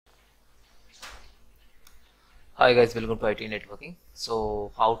Hi guys, welcome to IT Networking.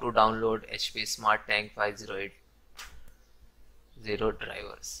 So how to download HP Smart Tank 5080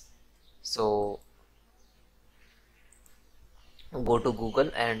 drivers. So go to Google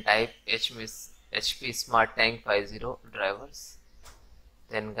and type HP Smart Tank 50 drivers.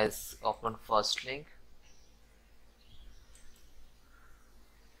 Then guys open first link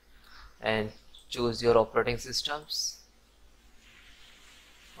and choose your operating systems.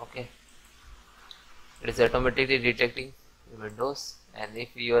 Okay. It is automatically detecting Windows, and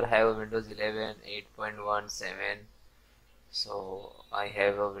if you have Windows 11 8.17, so I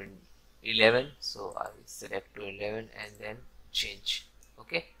have a 11, so I will select to 11 and then change.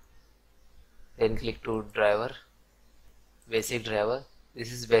 Okay, then click to driver, basic driver.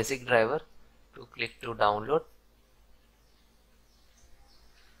 This is basic driver. To click to download.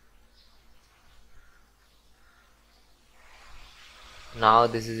 Now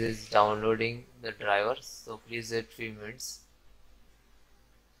this is downloading the drivers, so please wait few minutes.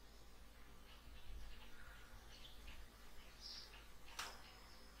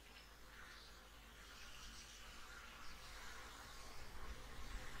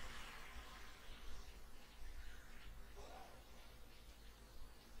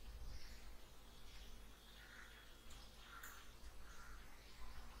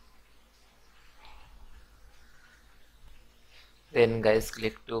 Then guys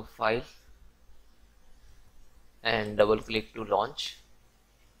click to file and double click to launch.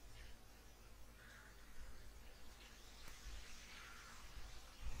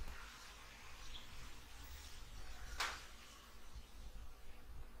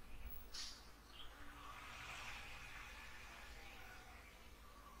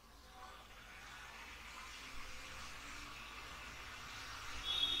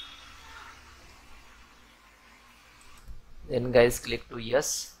 Then guys click to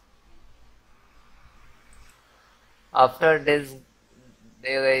yes. After this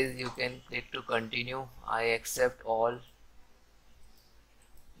guys you can click to continue. I accept all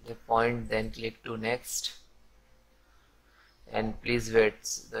the point, then click to next, and please wait,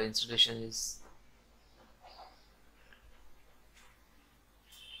 the installation is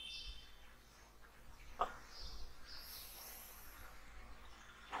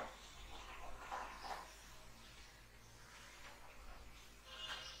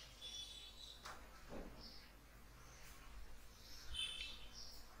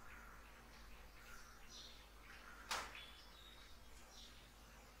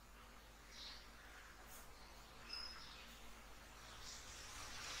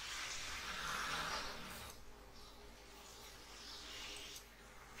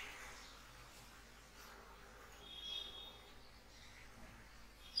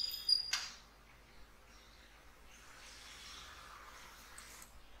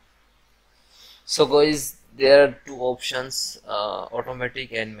so guys there are two options,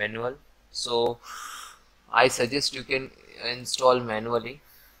 automatic and manual. So I suggest you can install manually.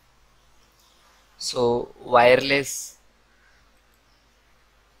 So wireless,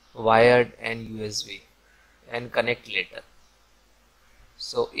 wired and USB, and connect later.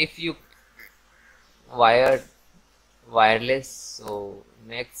 So if you wired wireless, so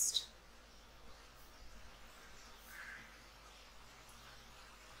next,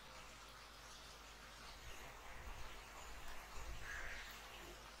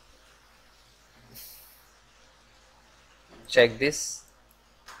 check this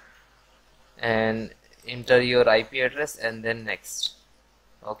and enter your IP address and then next.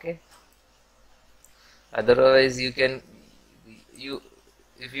 Okay, otherwise you can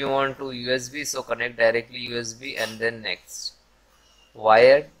if you want to USB, so connect directly USB and then next.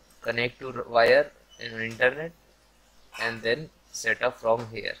 Wired, connect to wire in internet and then set up from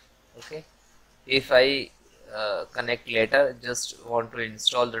here. Okay, if I connect later, just want to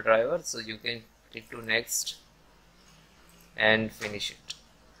install the driver, so you can click to next and finish it.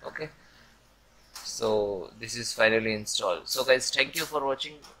 Okay, so this is finally installed. So guys, thank you for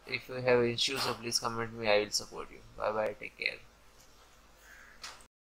watching. If you have issues, so please comment me, I will support you. Bye bye, take care.